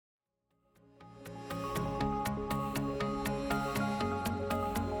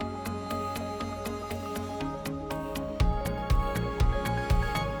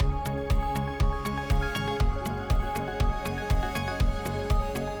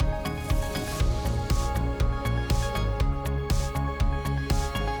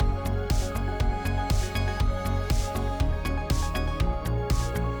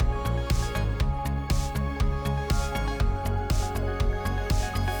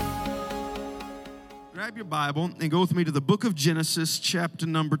Grab your Bible and go with me to the book of Genesis, chapter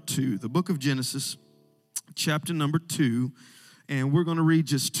number 2. The book of Genesis, chapter number 2. And we're going to read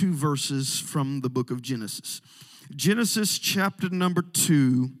just 2 verses from the book of Genesis. Genesis, chapter number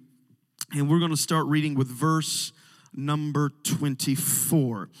 2. And we're going to start reading with verse number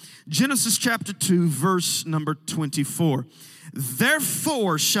 24. Genesis, chapter 2, verse number 24.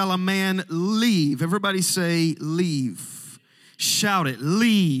 Therefore shall a man leave. Everybody say, leave. Shout it,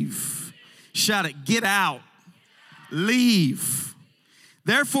 leave. Shout it, get out, leave.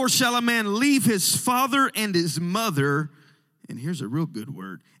 Therefore shall a man leave his father and his mother, and here's a real good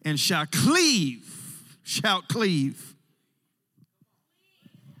word, and shall cleave, shout cleave.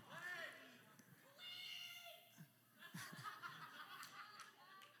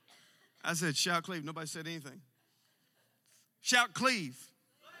 I said shout cleave, nobody said anything. Shout cleave.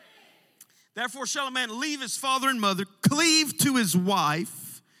 Therefore shall a man leave his father and mother, cleave to his wife,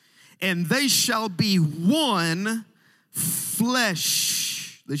 and they shall be one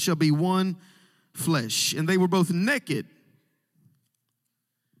flesh. They shall be one flesh. And they were both naked.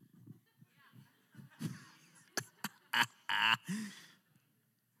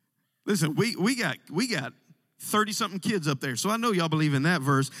 Listen, we got 30-something kids up there, so I know y'all believe in that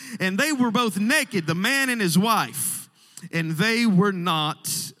verse. And they were both naked, the man and his wife, and they were not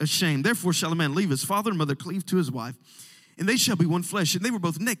ashamed. Therefore shall a man leave his father and mother, cleave to his wife, and they shall be one flesh. And they were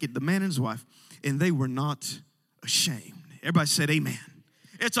both naked, the man and his wife, and they were not ashamed. Everybody said amen.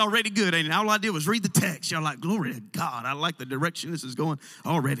 It's already good, ain't it? All I did was read the text. Y'all like, glory to God. I like the direction this is going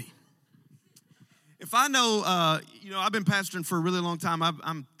already. If I know, I've been pastoring for a really long time.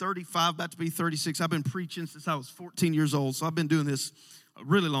 I'm 35, about to be 36. I've been preaching since I was 14 years old, so I've been doing this a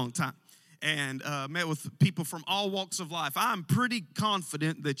really long time. And met with people from all walks of life. I'm pretty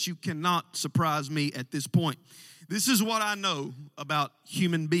confident that you cannot surprise me at this point. This is what I know about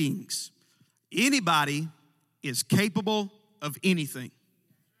human beings. Anybody is capable of anything.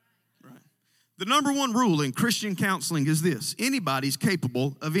 Right? The number one rule in Christian counseling is this: anybody's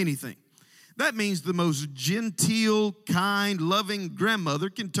capable of anything. That means the most genteel, kind, loving grandmother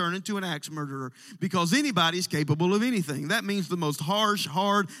can turn into an axe murderer because anybody's capable of anything. That means the most harsh,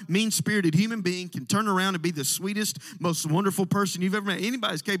 hard, mean-spirited human being can turn around and be the sweetest, most wonderful person you've ever met.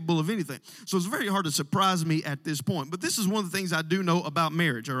 Anybody's capable of anything. So it's very hard to surprise me at this point. But this is one of the things I do know about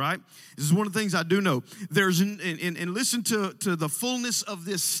marriage, all right? This is one of the things I do know. And listen to the fullness of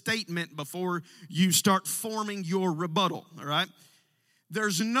this statement before you start forming your rebuttal, all right?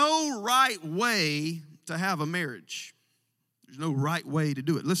 There's no right way to have a marriage. There's no right way to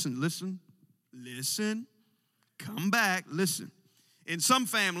do it. Listen. Come back, listen. In some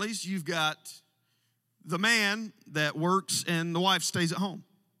families, you've got the man that works and the wife stays at home.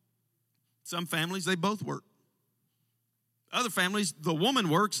 Some families, they both work. Other families, the woman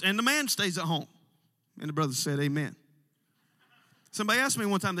works and the man stays at home. And the brother said, amen. Somebody asked me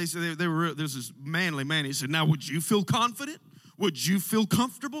one time, they said there's this manly man. He said, now would you feel confident? Would you feel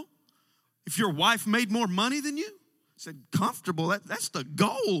comfortable if your wife made more money than you? I said, comfortable? That's the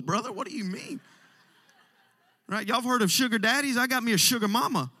goal, brother. What do you mean? Right? Y'all have heard of sugar daddies? I got me a sugar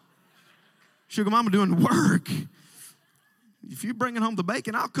mama. Sugar mama doing work. If you're bringing home the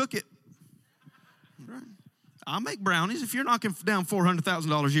bacon, I'll cook it. Right? I'll make brownies. If you're knocking down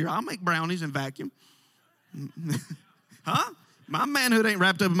 $400,000 a year, I'll make brownies and vacuum. Huh? My manhood ain't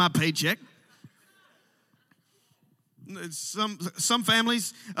wrapped up in my paycheck. Some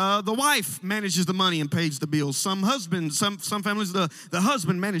families, the wife manages the money and pays the bills. Some families, the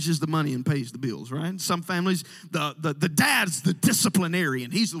husband manages the money and pays the bills, right? Some families, the dad's the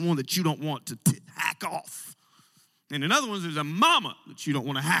disciplinarian. He's the one that you don't want to hack off. And in other ones, there's a mama that you don't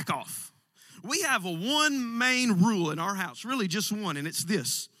want to hack off. We have one main rule in our house, really just one, and it's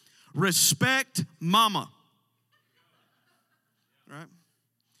this: respect mama. Right?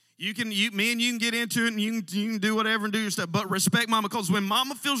 Me and you can get into it, and you can do whatever and do your stuff, but respect mama, because when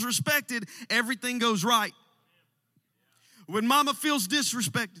mama feels respected, everything goes right. When mama feels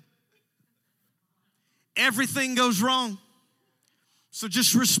disrespected, everything goes wrong. So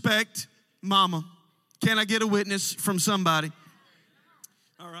just respect mama. Can I get a witness from somebody?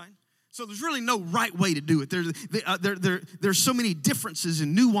 All right. So there's really no right way to do it. There's so many differences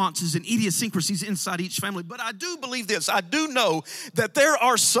and nuances and idiosyncrasies inside each family. But I do believe this. I do know that there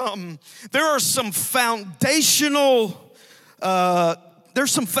are some foundational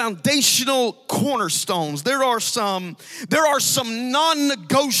cornerstones. There are some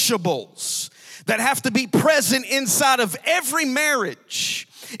non-negotiables that have to be present inside of every marriage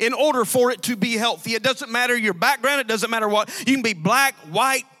in order for it to be healthy. It doesn't matter your background. It doesn't matter what. You can be black,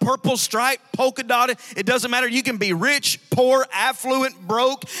 white, purple, striped, polka dotted. It doesn't matter. You can be rich, poor, affluent,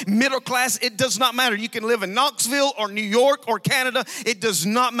 broke, middle class. It does not matter. You can live in Knoxville or New York or Canada. It does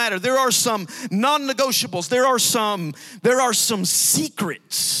not matter. There are some non-negotiables. There are some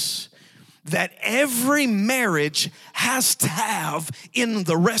secrets that every marriage has to have in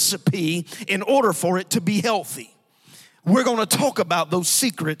the recipe in order for it to be healthy. We're going to talk about those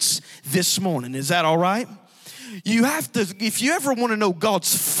secrets this morning. Is that all right? You have to, if you ever want to know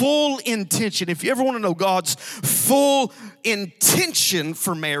God's full intention, if you ever want to know God's full intention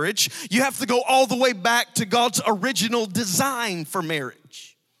for marriage, you have to go all the way back to God's original design for marriage.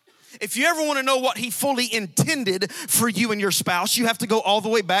 If you ever want to know what he fully intended for you and your spouse, you have to go all the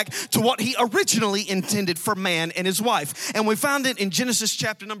way back to what he originally intended for man and his wife. And we found it in Genesis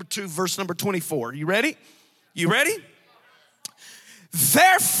chapter number 2, verse number 24. You ready? You ready?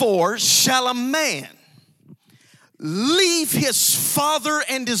 Therefore shall a man leave his father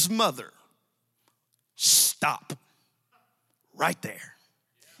and his mother. Stop. Right there.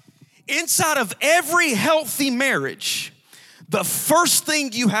 Inside of every healthy marriage, the first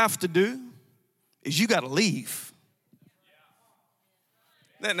thing you have to do is you got to leave.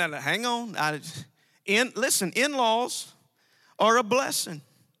 Now, hang on. Listen, in-laws are a blessing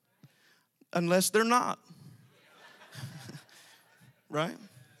unless they're not. Right?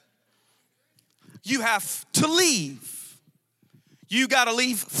 You have to leave. You got to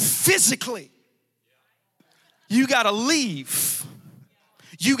leave physically. You got to leave.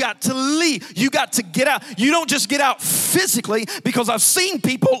 You got to leave. You got to get out. You don't just get out physically, because I've seen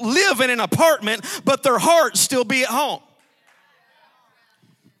people live in an apartment, but their heart still be at home.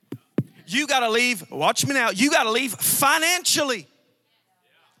 You got to leave. Watch me now. You got to leave financially.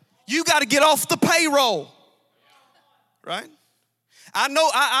 You got to get off the payroll. Right? I know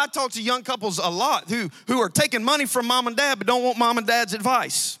I talk to young couples a lot who are taking money from mom and dad but don't want mom and dad's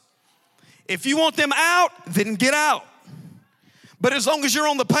advice. If you want them out, then get out. But as long as you're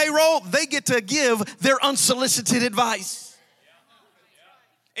on the payroll, they get to give their unsolicited advice.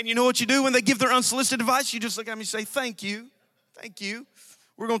 And you know what you do when they give their unsolicited advice? You just look at them and say, thank you, thank you.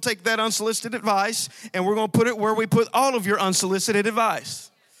 We're going to take that unsolicited advice and we're going to put it where we put all of your unsolicited advice.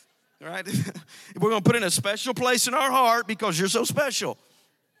 All right? We're going to put it in a special place in our heart because you're so special.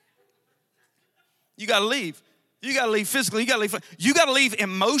 You got to leave. You got to leave physically. You got to leave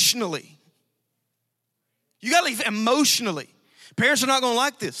emotionally. You got to leave emotionally. Parents are not going to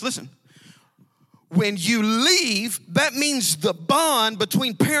like this. Listen, when you leave, that means the bond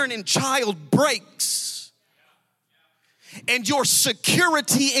between parent and child breaks. And your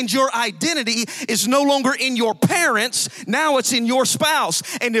security and your identity is no longer in your parents. Now it's in your spouse.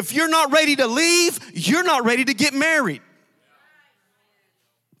 And if you're not ready to leave, you're not ready to get married.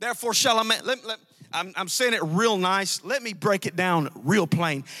 Therefore shall a man... I'm saying it real nice. Let me break it down real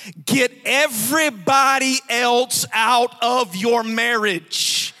plain. Get everybody else out of your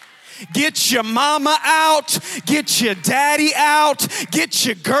marriage. Get your mama out. Get your daddy out. Get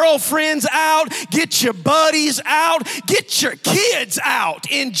your girlfriends out. Get your buddies out. Get your kids out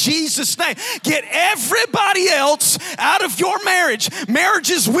in Jesus' name. Get everybody else out of your marriage.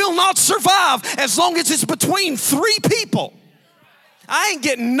 Marriages will not survive as long as it's between three people. I ain't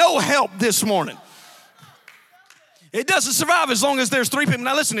getting no help this morning. It doesn't survive as long as there's three people.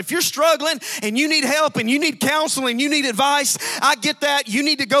 Now listen, if you're struggling and you need help and you need counseling, you need advice, I get that. You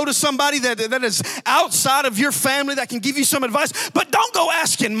need to go to somebody that is outside of your family that can give you some advice. But don't go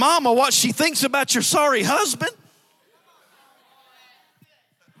asking mama what she thinks about your sorry husband.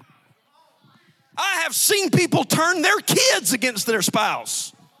 I have seen people turn their kids against their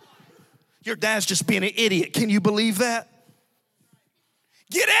spouse. Your dad's just being an idiot. Can you believe that?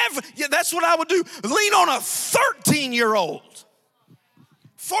 That's what I would do. Lean on a 13-year-old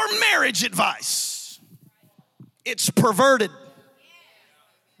for marriage advice. It's perverted.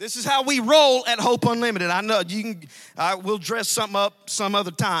 This is how we roll at Hope Unlimited. I know we'll dress something up some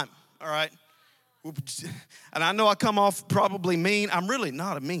other time. All right. And I know I come off probably mean. I'm really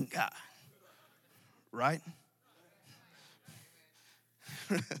not a mean guy. Right?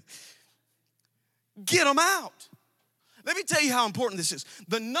 Get them out. Let me tell you how important this is.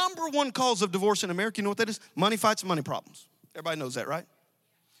 The number one cause of divorce in America, you know what that is? Money fights and money problems. Everybody knows that, right?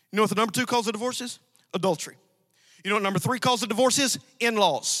 You know what the number 2 cause of divorce is? Adultery. You know what number 3 cause of divorce is?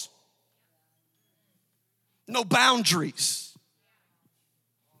 In-laws. No boundaries.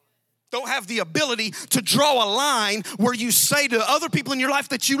 Don't have the ability to draw a line where you say to other people in your life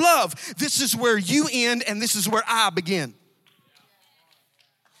that you love, this is where you end and this is where I begin.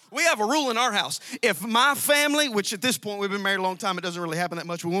 We have a rule in our house. If my family, which at this point we've been married a long time, it doesn't really happen that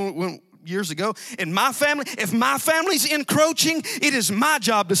much. We went years ago. In my family, if my family's encroaching, it is my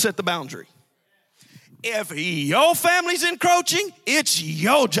job to set the boundary. If your family's encroaching, it's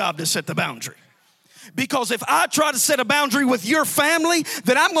your job to set the boundary. Because if I try to set a boundary with your family,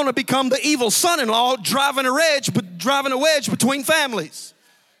 then I'm going to become the evil son-in-law driving a wedge between families.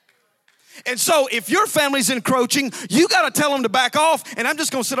 And so if your family's encroaching, you got to tell them to back off, and I'm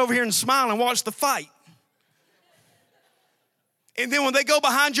just going to sit over here and smile and watch the fight. And then when they go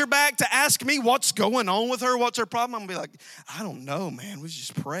behind your back to ask me what's going on with her, what's her problem, I'm going to be like, I don't know, man. We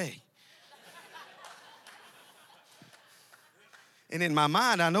just pray. And in my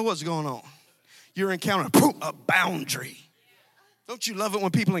mind, I know what's going on. You're encountering a boundary. Don't you love it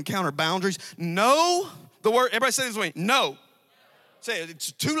when people encounter boundaries? No. The word, everybody say this with me. No. Say it.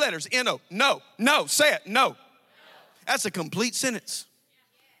 It's 2 letters. N-O. No. No. Say it. No. That's a complete sentence.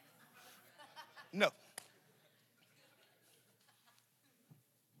 No.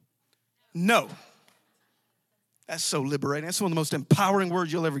 No. That's so liberating. That's one of the most empowering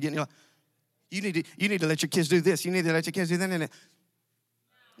words you'll ever get in your life. You need to let your kids do this. You need to let your kids do that.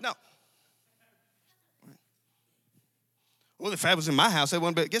 No. Well, if I was in my house, I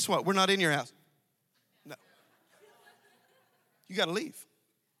wouldn't. But guess what? We're not in your house. No. You got to leave.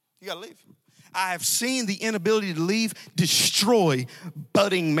 You got to leave. I have seen the inability to leave destroy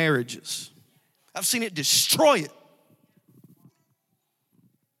budding marriages. I've seen it destroy it.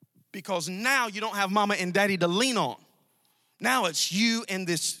 Because now you don't have mama and daddy to lean on. Now it's you and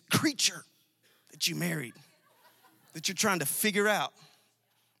this creature that you married, that you're trying to figure out.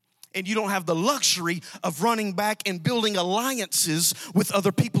 And you don't have the luxury of running back and building alliances with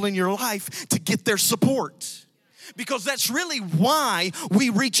other people in your life to get their support. Because that's really why we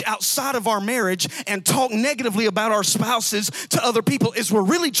reach outside of our marriage and talk negatively about our spouses to other people, is we're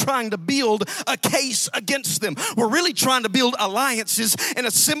really trying to build a case against them. We're really trying to build alliances and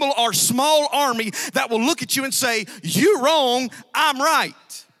assemble our small army that will look at you and say, you're wrong, I'm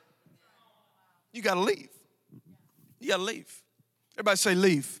right. You got to leave. You got to leave. Everybody say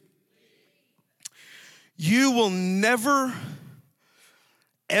leave. You will never,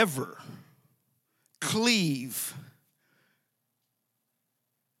 ever cleave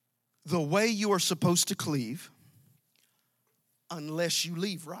the way you are supposed to cleave unless you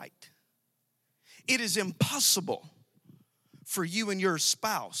leave right. It is impossible for you and your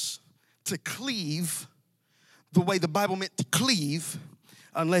spouse to cleave the way the Bible meant to cleave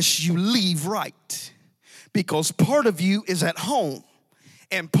unless you leave right. Because part of you is at home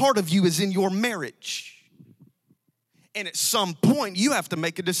and part of you is in your marriage. And at some point, you have to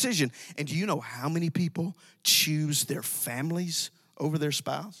make a decision. And do you know how many people choose their families over their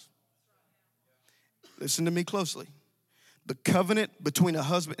spouse? Listen to me closely. The covenant between a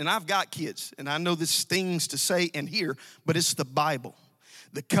husband, and I've got kids, and I know this stings to say and hear, but it's the Bible.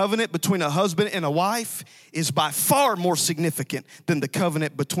 The covenant between a husband and a wife is by far more significant than the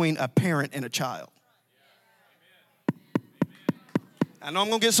covenant between a parent and a child. I know I'm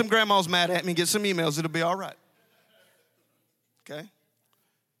going to get some grandmas mad at me and get some emails. It'll be all right. Okay?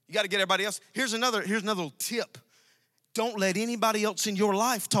 You got to get everybody else. Here's another little tip. Don't let anybody else in your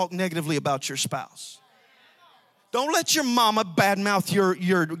life talk negatively about your spouse. Don't let your mama badmouth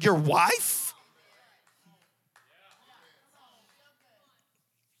your wife.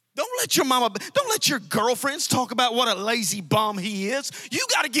 Don't let your girlfriends talk about what a lazy bum he is. You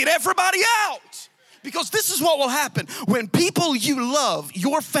got to get everybody out. Because this is what will happen. When people you love,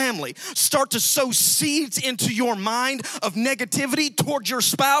 your family, start to sow seeds into your mind of negativity toward your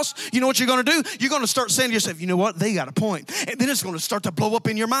spouse, you know what you're going to do? You're going to start saying to yourself, you know what? They got a point. And then it's going to start to blow up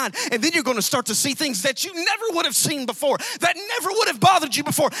in your mind. And then you're going to start to see things that you never would have seen before, that never would have bothered you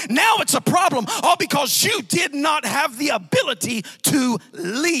before. Now it's a problem, all because you did not have the ability to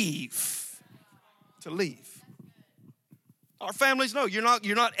leave. To leave. Our families know you're not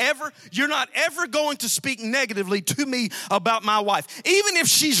ever going to speak negatively to me about my wife. Even if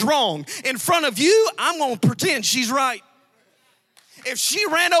she's wrong in front of you, I'm going to pretend she's right. If she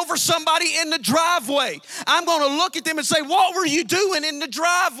ran over somebody in the driveway, I'm going to look at them and say, what were you doing in the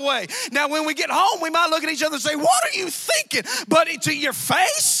driveway? Now, when we get home, we might look at each other and say, what are you thinking? But to your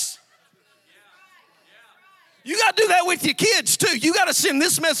face? You got to do that with your kids too. You got to send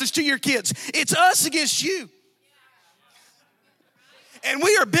this message to your kids. It's us against you. And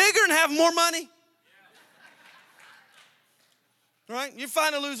we are bigger and have more money. Right? You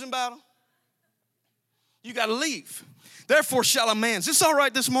find a losing battle. You got to leave. Therefore shall a man. Is this all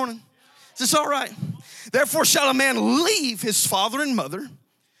right this morning? Is this all right? Therefore shall a man leave his father and mother.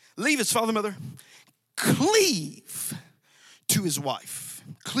 Leave his father and mother. Cleave to his wife.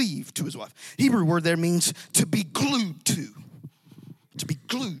 Cleave to his wife. Hebrew word there means to be glued to. To be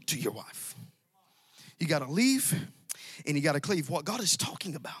glued to your wife. You got to leave and you got to cleave. What God is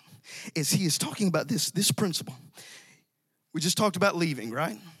talking about is he is talking about this principle. We just talked about leaving,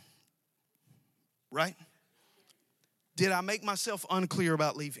 right? Right? Did I make myself unclear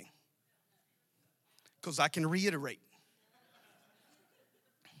about leaving? Because I can reiterate.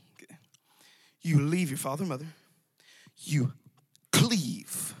 Okay. You leave your father and mother. You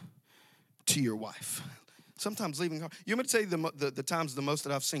cleave to your wife. Sometimes leaving hard. You want me to tell you the times the most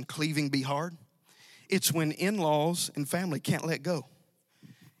that I've seen cleaving be hard? It's when in-laws and family can't let go.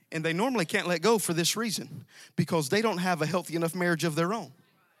 And they normally can't let go for this reason. Because they don't have a healthy enough marriage of their own.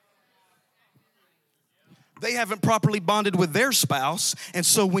 They haven't properly bonded with their spouse, and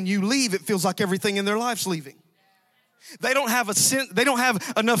so when you leave, it feels like everything in their life's leaving. They don't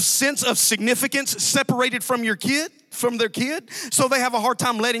have enough sense of significance separated from their kid, so they have a hard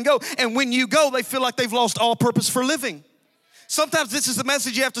time letting go. And when you go, they feel like they've lost all purpose for living. Sometimes this is the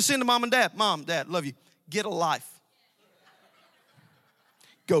message you have to send to mom and dad. Mom, dad, love you. Get a life.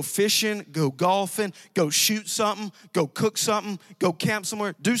 Go fishing, go golfing, go shoot something, go cook something, go camp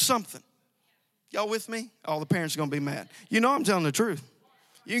somewhere, do something. Y'all with me? All the parents are going to be mad. You know I'm telling the truth.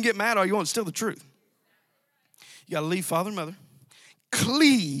 You can get mad all you want, it's still the truth. You got to leave father and mother.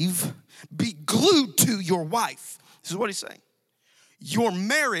 Cleave, be glued to your wife. This is what he's saying. Your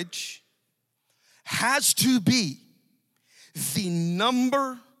marriage has to be the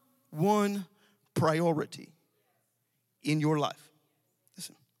number one priority in your life.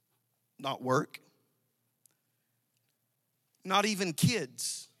 Listen, not work, not even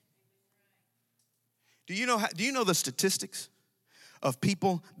kids. Do you know the statistics of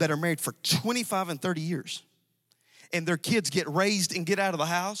people that are married for 25 and 30 years and their kids get raised and get out of the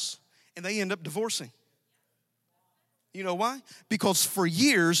house and they end up divorcing? You know why? Because for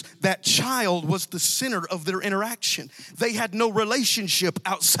years, that child was the center of their interaction. They had no relationship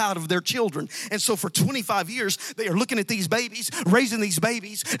outside of their children. And so for 25 years, they are looking at these babies, raising these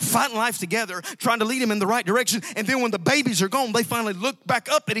babies, fighting life together, trying to lead them in the right direction. And then when the babies are gone, they finally look back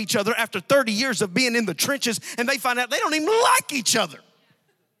up at each other after 30 years of being in the trenches, and they find out they don't even like each other.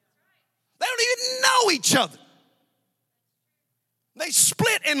 They don't even know each other. They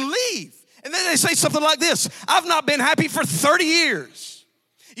split and leave. And then they say something like this: I've not been happy for 30 years.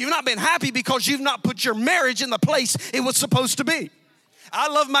 You've not been happy because you've not put your marriage in the place it was supposed to be. I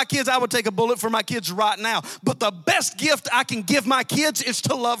love my kids. I would take a bullet for my kids right now. But the best gift I can give my kids is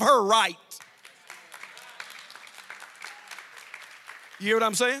to love her right. You hear what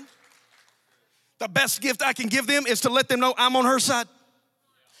I'm saying? The best gift I can give them is to let them know I'm on her side.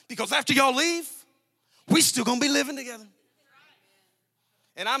 Because after y'all leave, we still gonna be living together.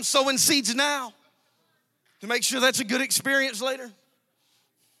 And I'm sowing seeds now to make sure that's a good experience later.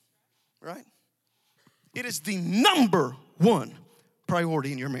 Right? It is the number one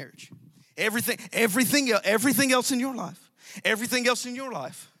priority in your marriage. Everything else in your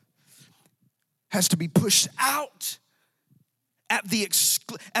life has to be pushed out at the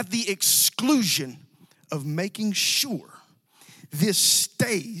exclusion of making sure this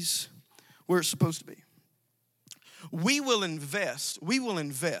stays where it's supposed to be. We will invest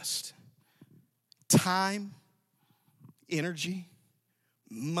time, energy,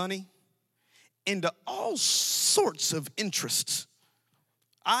 money into all sorts of interests.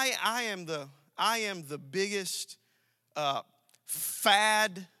 I am the biggest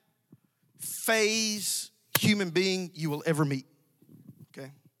phase human being you will ever meet.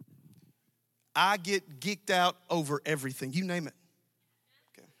 Okay? I get geeked out over everything. You name it.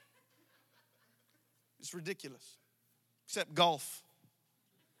 Okay? It's ridiculous. Except golf.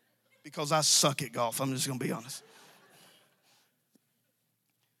 Because I suck at golf. I'm just going to be honest.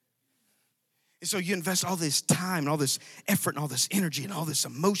 And so you invest all this time and all this effort and all this energy and all this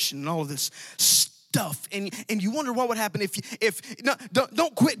emotion and all of this stuff. And you wonder what would happen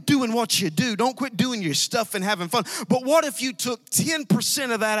don't quit doing what you do. Don't quit doing your stuff and having fun. But what if you took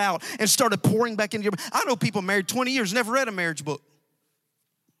 10% of that out and started pouring back into your... I know people married 20 years, never read a marriage book.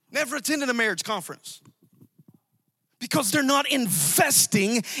 Never attended a marriage conference. Because they're not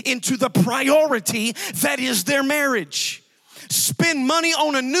investing into the priority that is their marriage. Spend money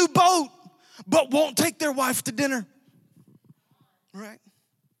on a new boat, but won't take their wife to dinner. Right?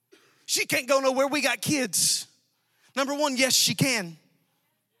 She can't go nowhere. We got kids. Number one, yes, she can.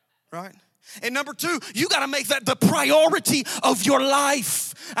 Right? And number two, you got to make that the priority of your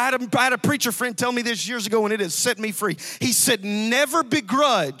life. I had a preacher friend tell me this years ago, and it has set me free. He said, never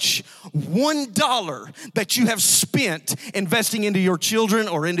begrudge $1 that you have spent investing into your children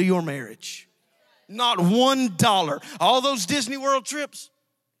or into your marriage. Not $1. All those Disney World trips,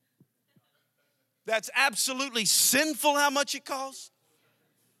 that's absolutely sinful how much it costs.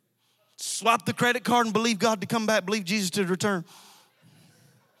 Swap the credit card and believe God to come back, believe Jesus to return.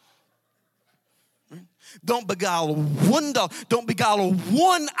 Don't beguile $1. Don't beguile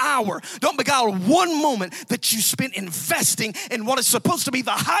 1 hour. Don't beguile 1 moment that you spent investing in what is supposed to be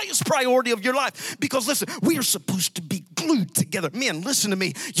the highest priority of your life. Because listen, we are supposed to be glued together. Men, listen to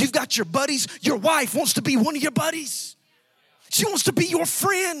me. You've got your buddies. Your wife wants to be one of your buddies. She wants to be your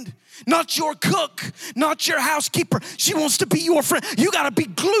friend, not your cook, not your housekeeper. She wants to be your friend. You got to be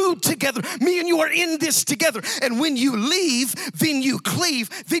glued together. Me and you are in this together. And when you leave, then you cleave.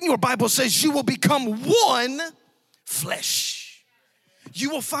 Then your Bible says you will become one flesh. You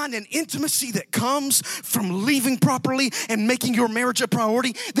will find an intimacy that comes from leaving properly and making your marriage a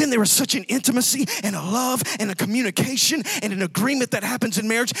priority. Then there is such an intimacy and a love and a communication and an agreement that happens in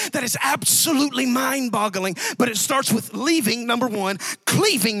marriage that is absolutely mind-boggling. But it starts with leaving, number one,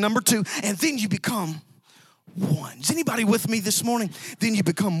 cleaving, number two, and then you become one. Is anybody with me this morning? Then you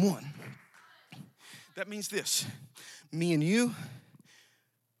become one. That means this. Me and you,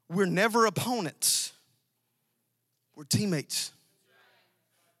 we're never opponents. We're teammates.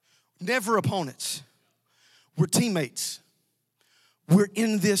 Never opponents. We're teammates. We're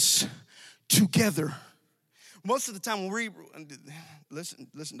in this together. Most of the time when we listen,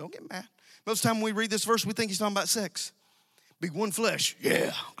 don't get mad. Most of the time when we read this verse, we think he's talking about sex. Be one flesh.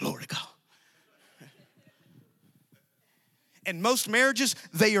 Yeah, glory to God. And most marriages,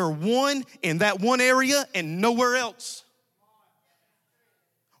 they are one in that one area and nowhere else.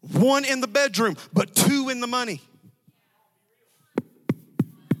 One in the bedroom, but two in the money.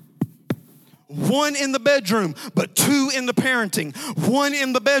 One in the bedroom, but two in the parenting. One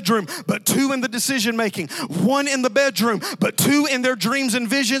in the bedroom, but two in the decision making. One in the bedroom, but two in their dreams and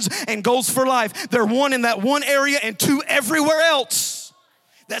visions and goals for life. They're one in that one area and two everywhere else.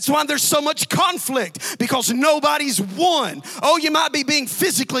 That's why there's so much conflict, because nobody's one. Oh, you might be being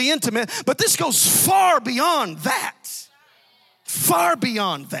physically intimate, but this goes far beyond that. Far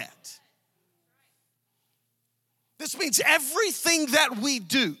beyond that. This means everything that we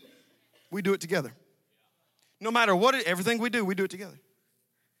do it together. No matter what, everything we do it together.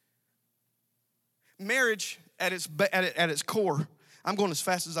 Marriage at its core, I'm going as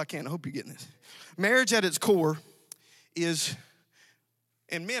fast as I can. I hope you're getting this. Marriage at its core is,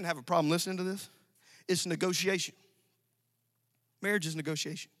 and men have a problem listening to this, it's negotiation. Marriage is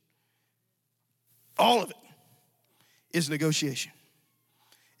negotiation. All of it is negotiation.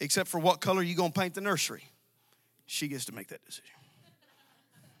 Except for what color you going to paint the nursery. She gets to make that decision.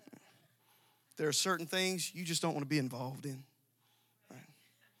 There are certain things you just don't want to be involved in. Right?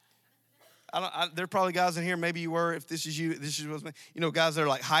 There are probably guys in here, maybe you were, if this is you, this is what's me. You know, guys that are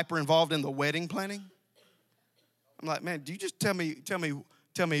like hyper involved in the wedding planning. I'm like, man, do you just tell me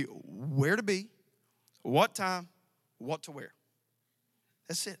where to be, what time, what to wear.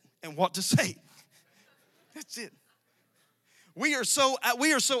 That's it. And what to say. That's it. We are so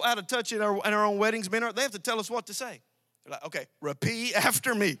out of touch in our own weddings, men. They have to tell us what to say. They're like, okay, repeat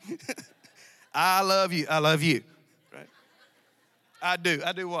after me. I love you. I love you. Right? I do.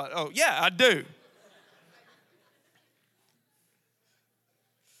 I do what? Oh, yeah, I do.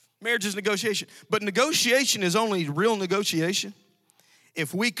 Marriage is negotiation. But negotiation is only real negotiation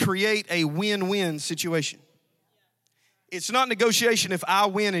if we create a win-win situation. It's not negotiation if I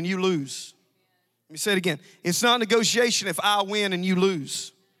win and you lose. Let me say it again. It's not negotiation if I win and you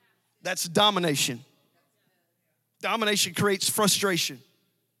lose. That's domination. Domination creates frustration.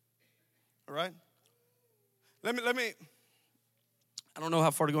 All right? Let me, I don't know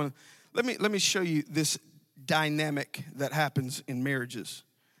how far to go. Let me show you this dynamic that happens in marriages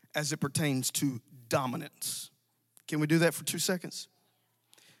as it pertains to dominance. Can we do that for 2 seconds?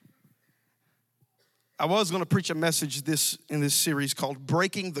 I was going to preach a message in this series called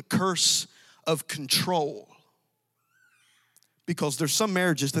Breaking the Curse of Control. Because there's some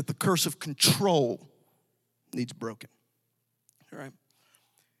marriages that the curse of control needs broken. All right?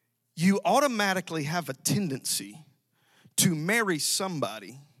 You automatically have a tendency to marry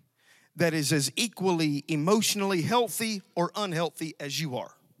somebody that is as equally emotionally healthy or unhealthy as you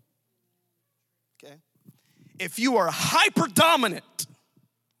are. Okay? If you are hyper dominant,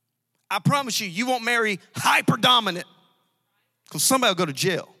 I promise you won't marry hyper dominant, because somebody will go to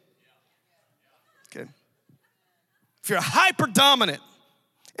jail. Okay? If you're hyper dominant,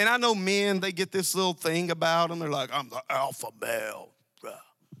 and I know men, they get this little thing about them. They're like, I'm the alpha male. Bruh.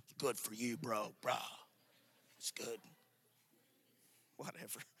 It's good for you, bro. Bruh. It's good.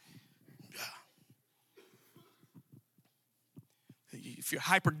 Whatever. Yeah. If you're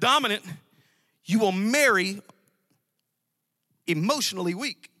hyper dominant, you will marry emotionally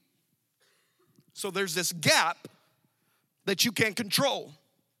weak. So there's this gap that you can't control,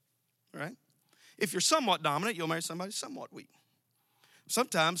 right? If you're somewhat dominant, you'll marry somebody somewhat weak.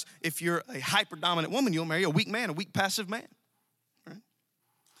 Sometimes, if you're a hyper-dominant woman, you'll marry a weak man, a weak, passive man, right?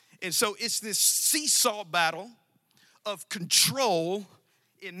 And so it's this seesaw battle of control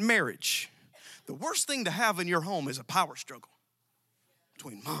in marriage. The worst thing to have in your home is a power struggle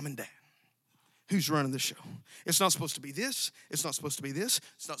between mom and dad. Who's running the show? It's not supposed to be this. It's not supposed to be this.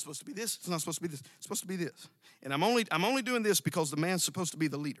 It's not supposed to be this. It's not supposed to be this. It's supposed to be this. And I'm only doing this because the man's supposed to be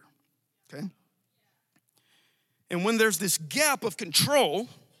the leader. Okay? And when there's this gap of control,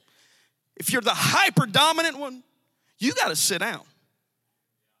 if you're the hyper dominant one, you got to sit down.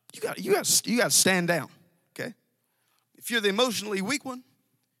 You got to stand down. Okay? If you're the emotionally weak one,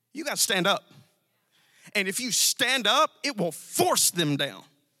 you got to stand up. And if you stand up, it will force them down.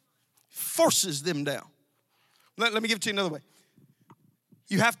 Forces them down. Let me give it to you another way.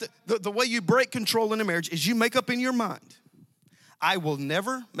 You have to, the way you break control in a marriage is you make up in your mind, I will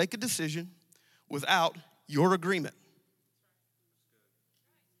never make a decision without your agreement.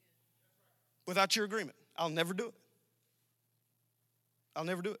 Without your agreement, I'll never do it. I'll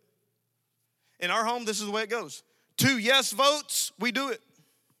never do it. In our home, this is the way it goes. 2 yes votes, we do it.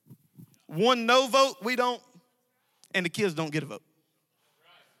 1 no vote, we don't. And the kids don't get a vote.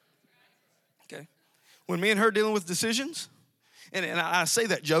 Okay? When me and her dealing with decisions, and I say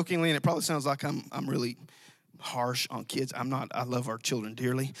that jokingly, and it probably sounds like I'm really harsh on kids. I'm not. I love our children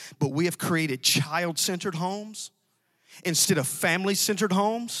dearly. But we have created child-centered homes instead of family-centered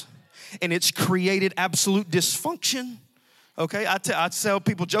homes. And it's created absolute dysfunction. Okay, I tell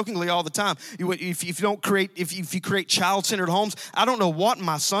people jokingly all the time, if you create child-centered homes, I don't know what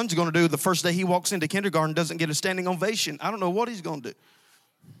my son's going to do the first day he walks into kindergarten, doesn't get a standing ovation. I don't know what he's going to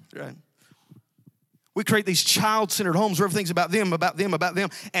do. Right? We create these child-centered homes where everything's about them, about them, about them.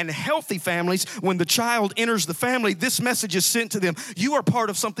 And healthy families, when the child enters the family, this message is sent to them. You are part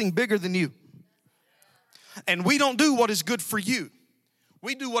of something bigger than you. And we don't do what is good for you.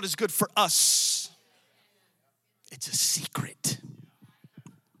 We do what is good for us. It's a secret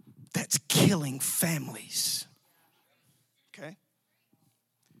that's killing families. Okay?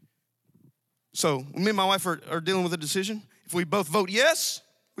 So, me and my wife are dealing with a decision. If we both vote yes,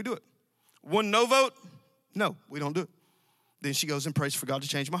 we do it. 1 no vote, no, we don't do it. Then she goes and prays for God to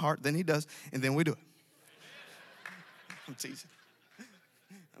change my heart. Then he does, and then we do it. I'm teasing.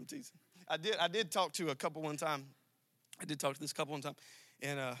 I'm teasing. I did talk to a couple one time. I did talk to this couple one time.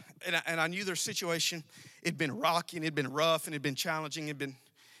 And I knew their situation. It'd been rocky, and it'd been rough, and it'd been challenging. It'd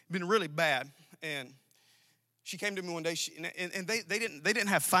been really bad. And she came to me one day, and they didn't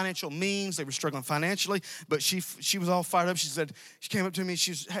have financial means. They were struggling financially, but she was all fired up. She came up to me.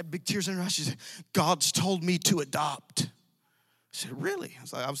 She had big tears in her eyes. She said, "God's told me to adopt." I said, "Really?"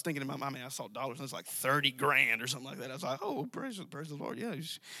 I was thinking about, I saw dollars, and it's like 30 grand or something like that. I was like, "Oh, praise the Lord." Yeah, in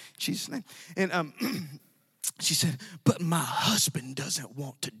Jesus' name. And she said, "But my husband doesn't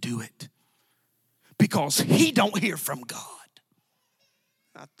want to do it because he don't hear from God."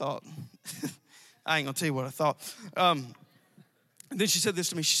 I thought, I ain't gonna tell you what I thought. And then she said this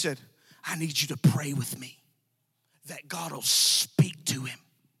to me. She said, "I need you to pray with me that God will speak to him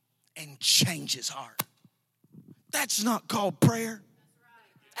and change his heart." That's not called prayer.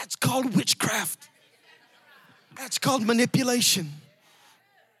 That's called witchcraft. That's called manipulation.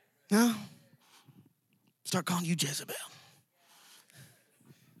 No? Start calling you Jezebel.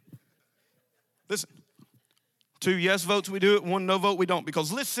 Listen. 2 yes votes, we do it. 1 no vote, we don't.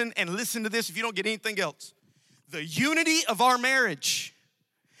 Because listen to this if you don't get anything else. The unity of our marriage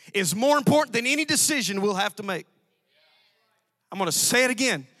is more important than any decision we'll have to make. I'm going to say it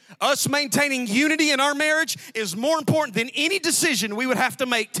again. Us maintaining unity in our marriage is more important than any decision we would have to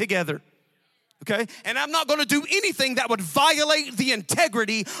make together. Okay? And I'm not going to do anything that would violate the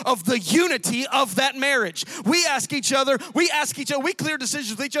integrity of the unity of that marriage. We ask each other, we clear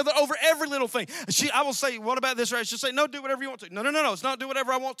decisions with each other over every little thing. I will say, "What about this?" Right? She'll say, "No, do whatever you want to." No, it's not do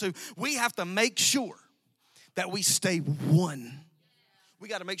whatever I want to. We have to make sure that we stay one. We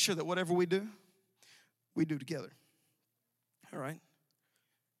got to make sure that whatever we do together. All right?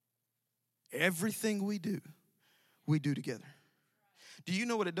 Everything we do together. Do you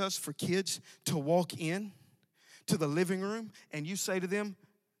know what it does for kids to walk in to the living room and you say to them,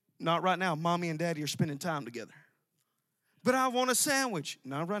 "Not right now, Mommy and Daddy are spending time together." "But I want a sandwich."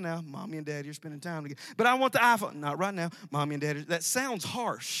 "Not right now, Mommy and Daddy are spending time together." "But I want the iPhone." "Not right now, Mommy and Daddy." That sounds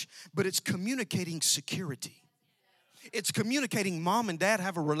harsh, but it's communicating security. It's communicating Mom and Dad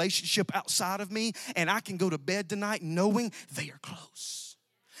have a relationship outside of me, and I can go to bed tonight knowing they are close.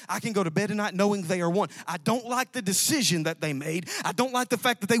 I can go to bed tonight knowing they are one. I don't like the decision that they made. I don't like the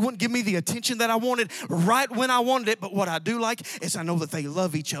fact that they wouldn't give me the attention that I wanted right when I wanted it. But what I do like is I know that they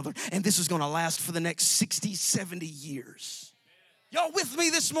love each other. And this is going to last for the next 60, 70 years. Y'all with me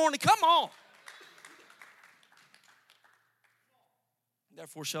this morning? Come on.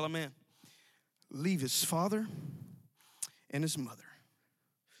 Therefore shall a man leave his father and his mother,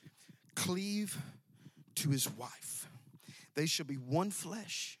 cleave to his wife. They shall be one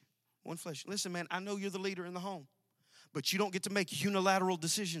flesh. One flesh. Listen, man, I know you're the leader in the home, but you don't get to make unilateral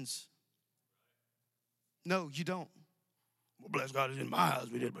decisions. No, you don't. Well, bless God, it's in my house.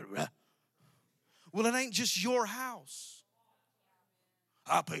 We did, well, it ain't just your house.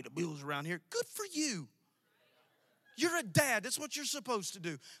 I pay the bills around here. Good for you. You're a dad. That's what you're supposed to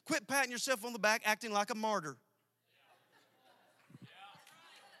do. Quit patting yourself on the back, acting like a martyr.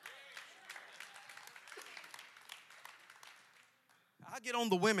 I'll get on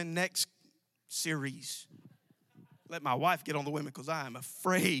the women next series. Let my wife get on the women because I am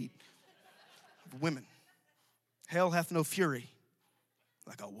afraid of women. Hell hath no fury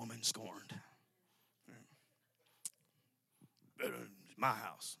like a woman scorned. It's my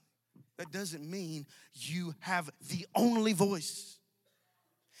house. That doesn't mean you have the only voice.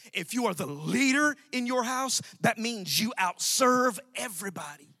 If you are the leader in your house, that means you outserve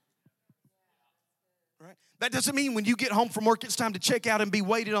everybody. Right? That doesn't mean when you get home from work, it's time to check out and be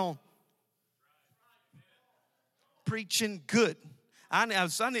waited on. Preaching good. I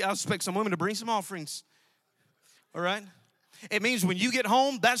expect some women to bring some offerings. All right? It means when you get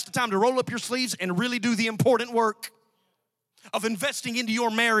home, that's the time to roll up your sleeves and really do the important work of investing into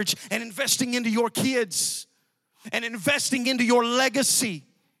your marriage and investing into your kids and investing into your legacy.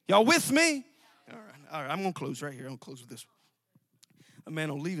 Y'all with me? All right, I'm going to close right here. I'm going to close with this. A man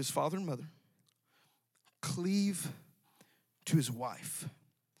will leave his father and mother, cleave to his wife.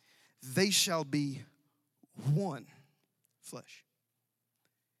 They shall be one flesh.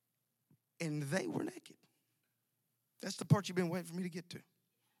 And they were naked. That's the part you've been waiting for me to get to.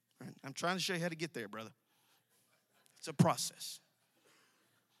 Right? I'm trying to show you how to get there, brother. It's a process.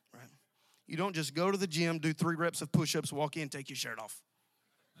 Right? You don't just go to the gym, do 3 reps of push-ups, walk in, take your shirt off.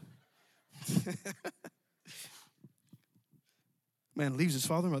 Man leaves his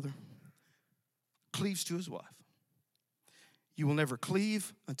father and mother, cleaves to his wife. You will never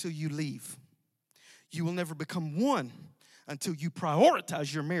cleave until you leave. You will never become one until you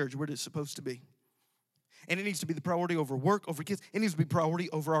prioritize your marriage where it's supposed to be. And it needs to be the priority over work, over kids. It needs to be priority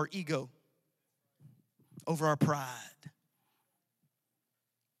over our ego, over our pride.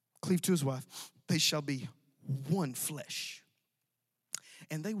 Cleave to his wife. They shall be one flesh.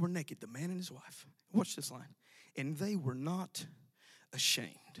 And they were naked, the man and his wife. Watch this line. And they were not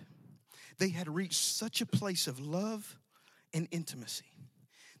ashamed. They had reached such a place of love and intimacy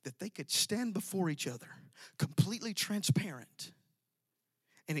that they could stand before each other completely transparent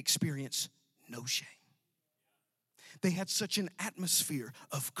and experience no shame. They had such an atmosphere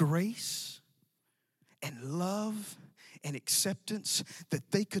of grace and love and acceptance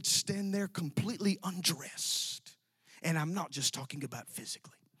that they could stand there completely undressed. And I'm not just talking about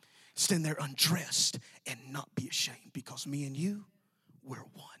physically. Stand there undressed and not be ashamed because me and you, we're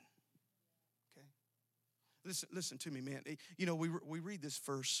one. Okay? Listen to me, man. You know, we read this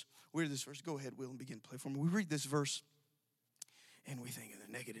verse. We read this verse. Go ahead, Will, and begin to play for me. We read this verse, and we think of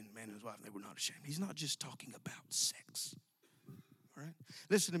the naked and the man and his wife, and they were not ashamed. He's not just talking about sex. All right?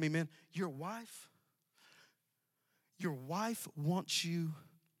 Listen to me, man. Your wife wants you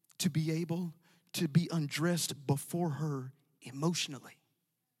to be able to be undressed before her emotionally.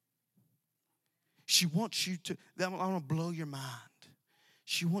 She wants you to, I want to blow your mind.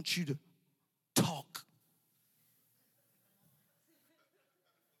 She wants you to talk.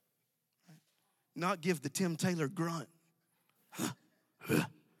 Not give the Tim Taylor grunt. You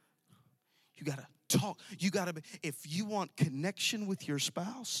got to talk. You got to, if you want connection with your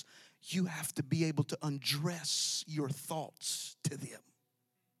spouse, you have to be able to undress your thoughts to them.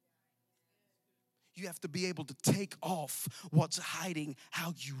 You have to be able to take off what's hiding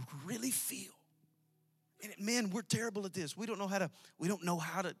how you really feel. And men, we're terrible at this. We don't know. Okay? We don't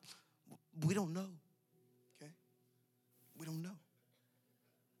know.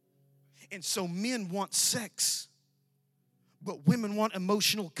 And so men want sex, but women want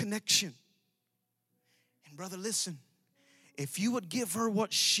emotional connection. And brother, listen, if you would give her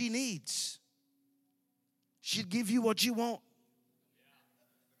what she needs, she'd give you what you want.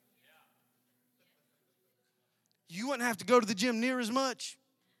 You wouldn't have to go to the gym near as much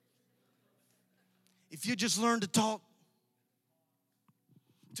if you just learn to talk,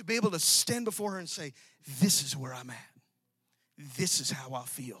 to be able to stand before her and say, this is where I'm at. this is how I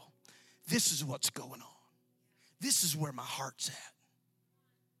feel. This is what's going on. This is where my heart's at.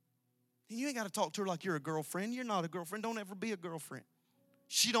 And you ain't got to talk to her like you're a girlfriend. You're not a girlfriend. Don't ever be a girlfriend.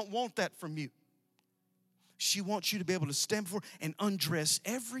 She don't want that from you. She wants you to be able to stand before and undress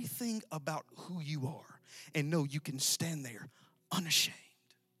everything about who you are and know you can stand there unashamed.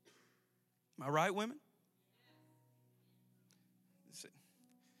 Am I right, women?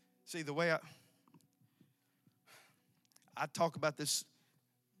 See the way I talk about this,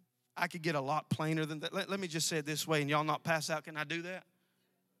 I could get a lot plainer than that. Let me just say it this way, and y'all not pass out. Can I do that?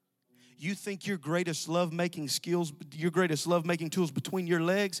 You think your greatest love-making skills, your greatest love-making tools between your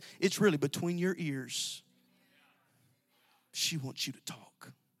legs, it's really between your ears. She wants you to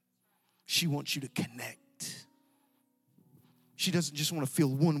talk. She wants you to connect. She doesn't just want to feel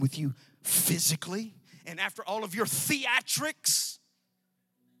one with you physically. And after all of your theatrics,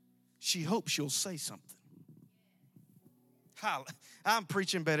 she hopes you'll say something. I'm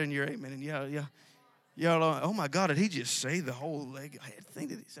preaching better than your amen. And y'all, oh my God, did he just say the whole leg thing?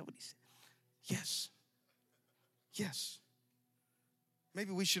 Is that what he said? Yes. Yes.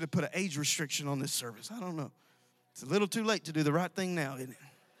 Maybe we should have put an age restriction on this service. I don't know. It's a little too late to do the right thing now, isn't it?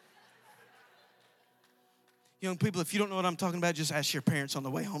 Young people, if you don't know what I'm talking about, just ask your parents on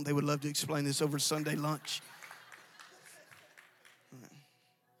the way home. They would love to explain this over Sunday lunch.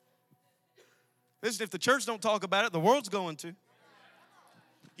 Listen, if the church don't talk about it, the world's going to.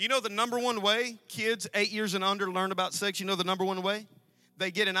 You know the number one way kids 8 years and under learn about sex? You know the number one way?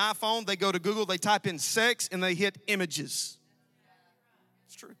 They get an iPhone, they go to Google, they type in sex, and they hit images.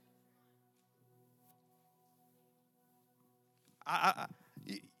 It's true.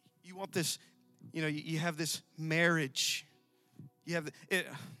 You want this, you know, you have this marriage. You have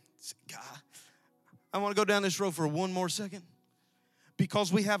God. I want to go down this road for one more second.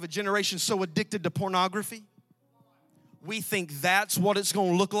 Because we have a generation so addicted to pornography, we think that's what it's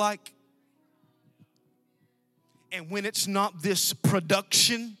going to look like. And when it's not this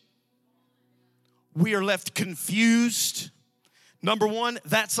production, we are left confused. Number one,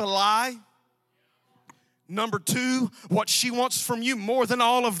 that's a lie. Number two, what she wants from you more than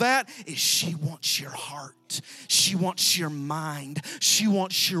all of that is she wants your heart. She wants your mind. She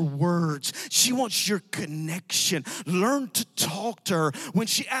wants your words. She wants your connection. Learn to talk to her. When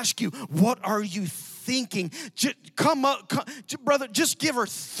she asks you, what are you thinking? Brother, just give her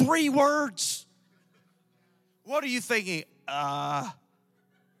 3 words. What are you thinking? I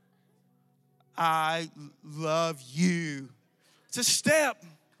love you. It's a step,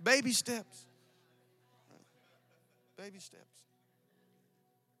 baby steps. Baby steps.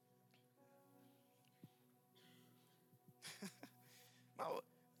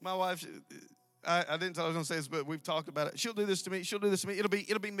 My wife, I didn't tell her I was going to say this, but we've talked about it. She'll do this to me. She'll do this to me.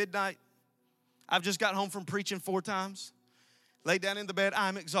 It'll be midnight. I've just got home from preaching 4 times. Laid down in the bed.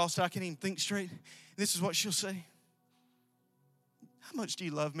 I'm exhausted. I can't even think straight. This is what she'll say. How much do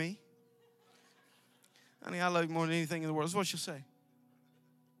you love me? Honey, I love you more than anything in the world. This is what she'll say.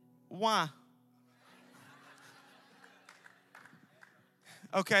 Why?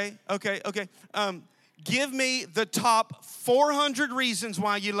 Okay. Give me the top 400 reasons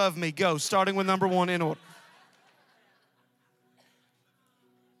why you love me. Go, starting with number 1 in order.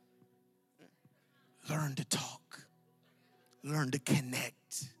 Learn to talk. Learn to connect.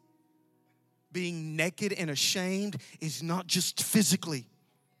 Being naked and ashamed is not just physically,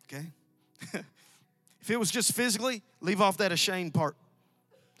 okay? If it was just physically, leave off that ashamed part.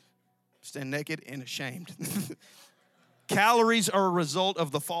 Stand naked and ashamed. Calories are a result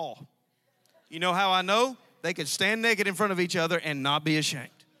of the fall. You know how I know? They could stand naked in front of each other and not be ashamed.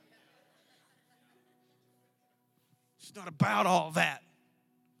 It's not about all that.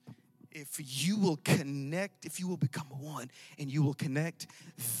 If you will connect, if you will become one and you will connect,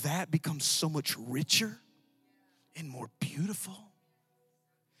 that becomes so much richer and more beautiful.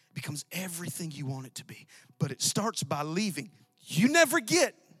 It becomes everything you want it to be. But it starts by leaving. You never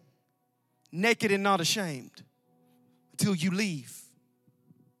get naked and not ashamed until you leave.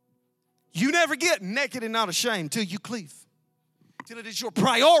 You never get naked and not ashamed until you cleave. Until it is your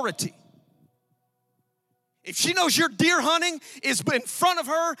priority. If she knows your deer hunting is in front of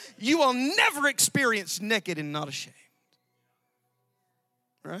her, you will never experience naked and not ashamed.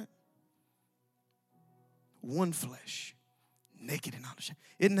 Right? One flesh, naked and not ashamed.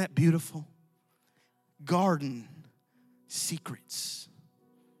 Isn't that beautiful? Garden secrets.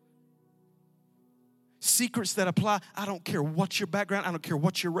 Secrets that apply. I don't care what your background. I don't care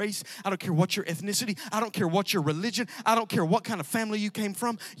what your race. I don't care what your ethnicity. I don't care what your religion. I don't care what kind of family you came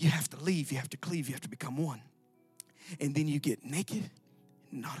from. You have to leave. You have to cleave. You have to become one. And then you get naked,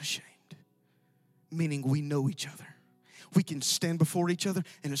 not ashamed. Meaning we know each other. we can stand before each other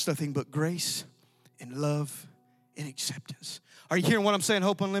and it's nothing but grace and love and acceptance. Are you hearing what I'm saying,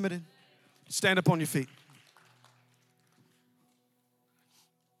 Hope Unlimited? Stand up on your feet.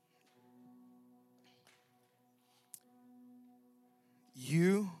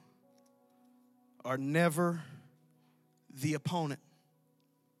 You are never the opponent.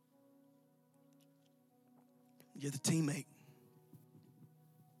 You're the teammate.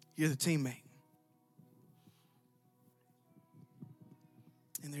 You're the teammate.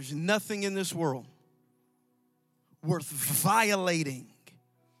 And there's nothing in this world worth violating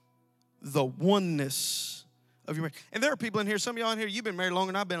the oneness of your marriage. And there are people in here, some of y'all in here, you've been married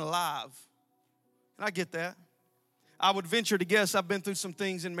longer than I've been alive. And I get that. I would venture to guess I've been through some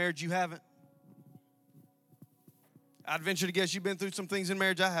things in marriage you haven't. I'd venture to guess you've been through some things in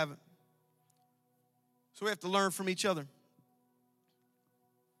marriage I haven't. So we have to learn from each other.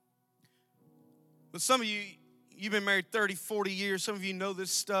 But some of you, you've been married 30, 40 years. Some of you know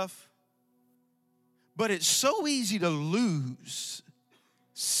this stuff. But it's so easy to lose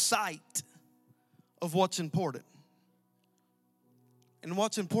sight of what's important. And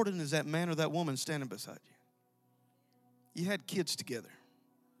what's important is that man or that woman standing beside you. You had kids together.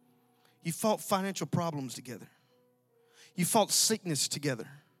 You fought financial problems together. You fought sickness together.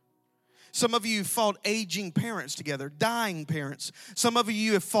 Some of you fought aging parents together, dying parents. Some of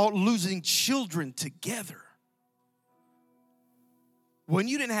you have fought losing children together. When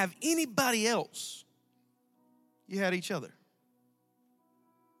you didn't have anybody else, you had each other.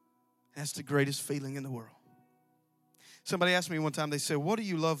 That's the greatest feeling in the world. Somebody asked me one time, they said, what do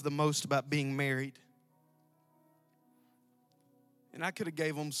you love the most about being married? And I could have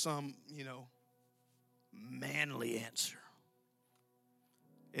gave them some, manly answer.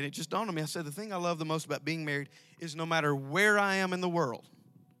 And it just dawned on me. I said, the thing I love the most about being married is no matter where I am in the world,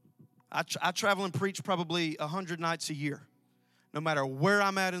 I travel and preach probably 100 nights a year. No matter where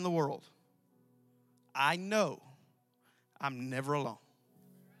I'm at in the world, I know I'm never alone.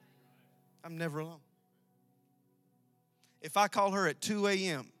 I'm never alone. If I call her at 2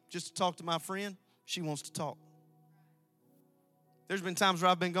 a.m. just to talk to my friend, she wants to talk. There's been times where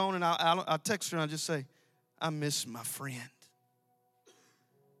I've been gone and I'll text her and I'll just say, I miss my friend.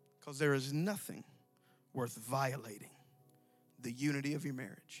 Because there is nothing worth violating the unity of your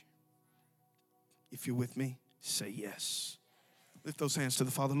marriage. If you're with me, say yes. Lift those hands to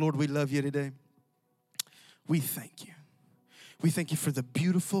the Father. Lord, we love you today. We thank you. We thank you for the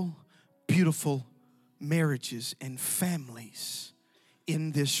beautiful, beautiful marriages and families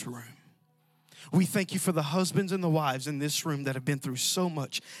in this room. We thank you for the husbands and the wives in this room that have been through so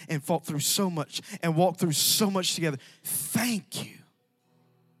much and fought through so much and walked through so much together. Thank you.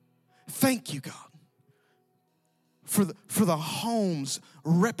 Thank you, God, for the homes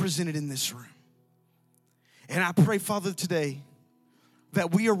represented in this room. And I pray, Father, today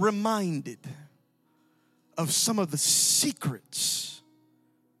that we are reminded of some of the secrets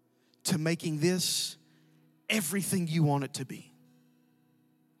to making this everything you want it to be.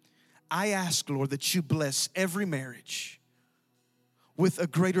 I ask, Lord, that you bless every marriage with a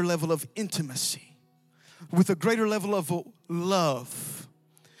greater level of intimacy, with a greater level of love,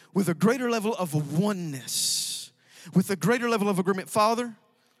 with a greater level of oneness, with a greater level of agreement. Father,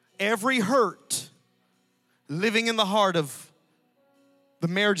 every hurt living in the heart of the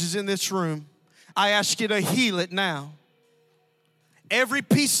marriages in this room, I ask you to heal it now. Every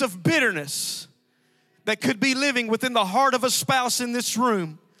piece of bitterness that could be living within the heart of a spouse in this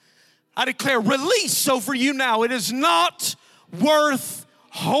room, I declare release over you now. It is not worth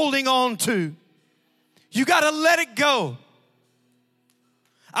holding on to. You got to let it go.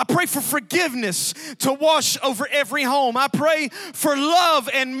 I pray for forgiveness to wash over every home. I pray for love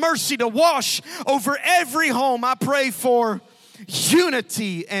and mercy to wash over every home. I pray for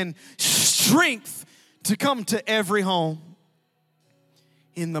unity and strength to come to every home.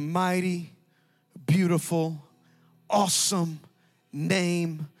 In the mighty, beautiful, awesome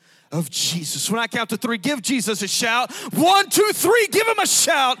name of Jesus. When I count to 3, give Jesus a shout. 1, 2, 3, give him a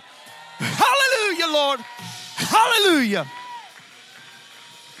shout. Hallelujah, Lord. Hallelujah.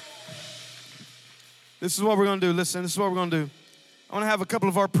 This is what we're going to do. Listen, this is what we're going to do. I want to have a couple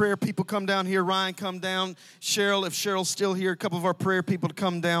of our prayer people come down here. Ryan, come down. Cheryl, if Cheryl's still here, a couple of our prayer people to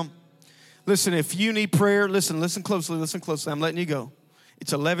come down. Listen, if you need prayer, listen closely, listen closely. I'm letting you go.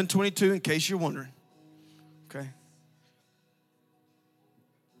 It's 11:22 in case you're wondering. Okay?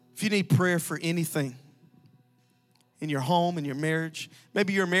 If you need prayer for anything in your home, in your marriage,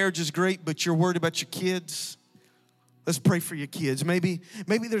 maybe your marriage is great, but you're worried about your kids. Let's pray for your kids. Maybe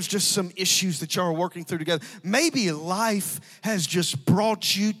there's just some issues that y'all are working through together. Maybe life has just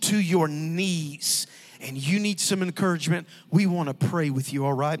brought you to your knees and you need some encouragement, we want to pray with you,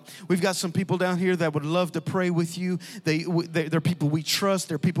 all right? We've got some people down here that would love to pray with you. They're people we trust.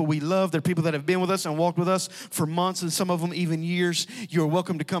 They're people we love. They're people that have been with us and walked with us for months and some of them even years. You're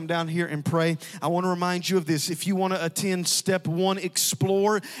welcome to come down here and pray. I want to remind you of this. If you want to attend Step 1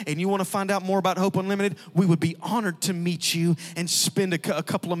 Explore and you want to find out more about Hope Unlimited, we would be honored to meet you and spend a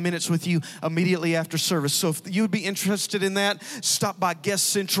couple of minutes with you immediately after service. So if you would be interested in that, stop by Guest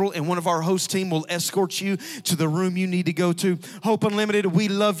Central and one of our host team will escort you to the room you need to go to. Hope Unlimited, we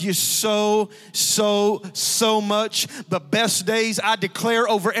love you so much. The best days, I declare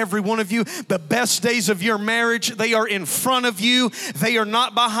over every one of you, the best days of your marriage, they are in front of you. They are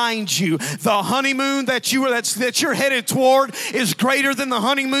not behind you. The honeymoon that you're headed toward is greater than the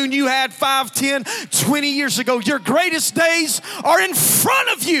honeymoon you had 5, 10, 20 years ago. Your greatest days are in front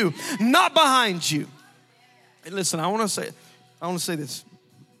of you, not behind you. And listen, I want to say this.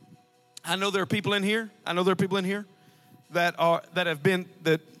 I know there are people in here that have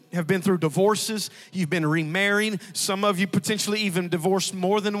been through divorces. You've been remarried. Some of you potentially even divorced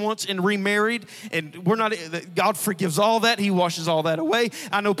more than once and remarried. And God forgives all that. He washes all that away.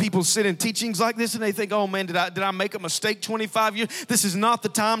 I know people sit in teachings like this and they think, oh man, did I make a mistake 25 years? This is not the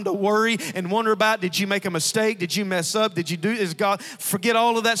time to worry and wonder about, did you make a mistake? Did you mess up? Is God, forget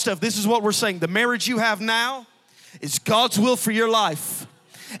all of that stuff. This is what we're saying. The marriage you have now is God's will for your life.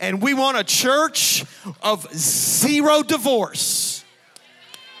 And we want a church of zero divorce.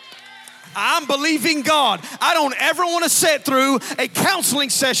 I'm believing God. I don't ever want to sit through a counseling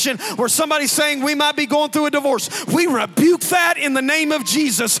session where somebody's saying we might be going through a divorce. We rebuke that in the name of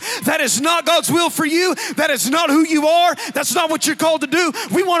Jesus. That is not God's will for you. That is not who you are. That's not what you're called to do.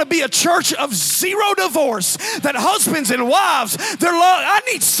 We want to be a church of zero divorce. That husbands and wives, their love, I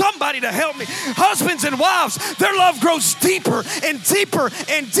need somebody to help me. Husbands and wives, their love grows deeper and deeper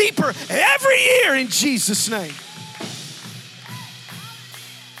and deeper every year in Jesus' name.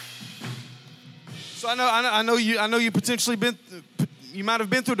 So I know you potentially you might have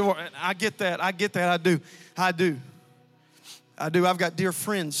been through divorce. I get that. I do. I've got dear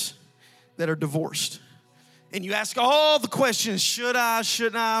friends that are divorced. And you ask all the questions, should I,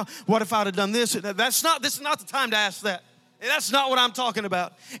 shouldn't I? What if I'd have done this? This is not the time to ask that. And that's not what I'm talking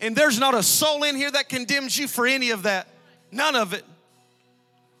about. And there's not a soul in here that condemns you for any of that. None of it.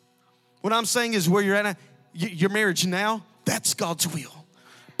 What I'm saying is where you're at now, your marriage now, that's God's will.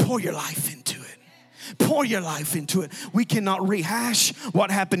 Pour your life into it. Pour your life into it. We cannot rehash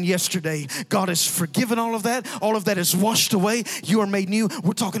what happened yesterday. God has forgiven all of that. All of that is washed away. You are made new.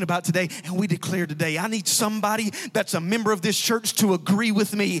 We're talking about today, and we declare today, I need somebody that's a member of this church to agree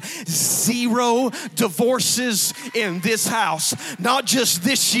with me. Zero divorces in this house. Not just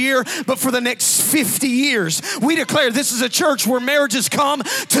this year, but for the next 50 years. We declare this is a church where marriages come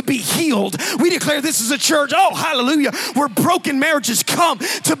to be healed. We declare this is a church, oh, hallelujah, where broken marriages come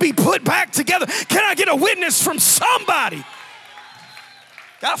to be put back together. Can I get a witness from somebody?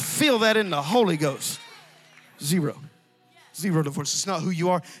 I feel that in the Holy Ghost. Zero divorce. It's not who you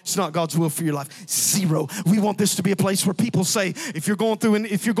are. It's not God's will for your life. Zero. We want this to be a place where people say, if you're going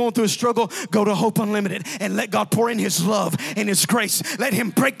through a struggle, go to Hope Unlimited and let God pour in His love and His grace. Let Him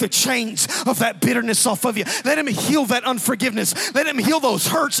break the chains of that bitterness off of you. Let Him heal that unforgiveness. Let Him heal those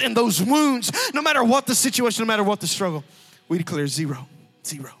hurts and those wounds. No matter what the situation, no matter what the struggle, we declare zero.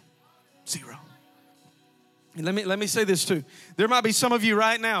 And let me say this too. There might be some of you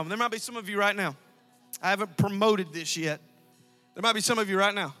right now. I haven't promoted this yet. There might be some of you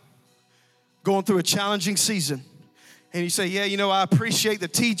right now going through a challenging season. And you say, yeah, I appreciate the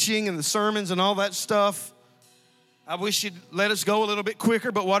teaching and the sermons and all that stuff. I wish you'd let us go a little bit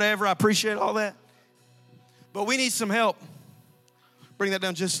quicker, but whatever. I appreciate all that. But we need some help. Bring that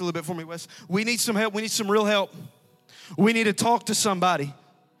down just a little bit for me, Wes. We need some help. We need some real help. We need to talk to somebody.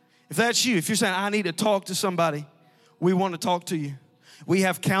 If that's you, if you're saying, I need to talk to somebody, we want to talk to you. We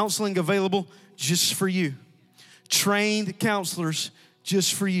have counseling available just for you. Trained counselors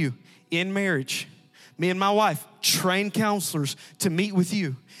just for you. In marriage, me and my wife, trained counselors to meet with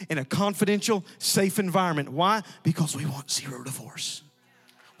you in a confidential, safe environment. Why? Because we want zero divorce.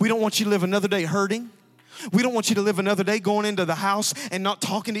 We don't want you to live another day hurting. We don't want you to live another day going into the house and not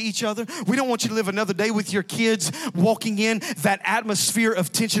talking to each other. We don't want you to live another day with your kids walking in that atmosphere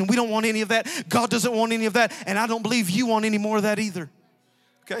of tension. We don't want any of that. God doesn't want any of that. And I don't believe you want any more of that either.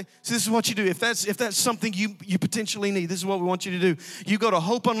 Okay? So this is what you do. If that's something you potentially need, this is what we want you to do. You go to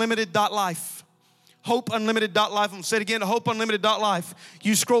hopeunlimited.life. Hopeunlimited.life. I'm going to say it again, hopeunlimited.life.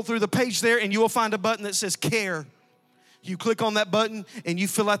 You scroll through the page there and you will find a button that says care. You click on that button and you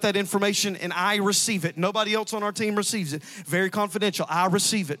fill out that information and I receive it. Nobody else on our team receives it. Very confidential. I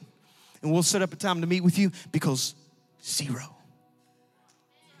receive it. and we'll set up a time to meet with you, because zero.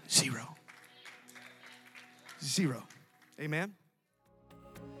 Zero. Zero. Amen.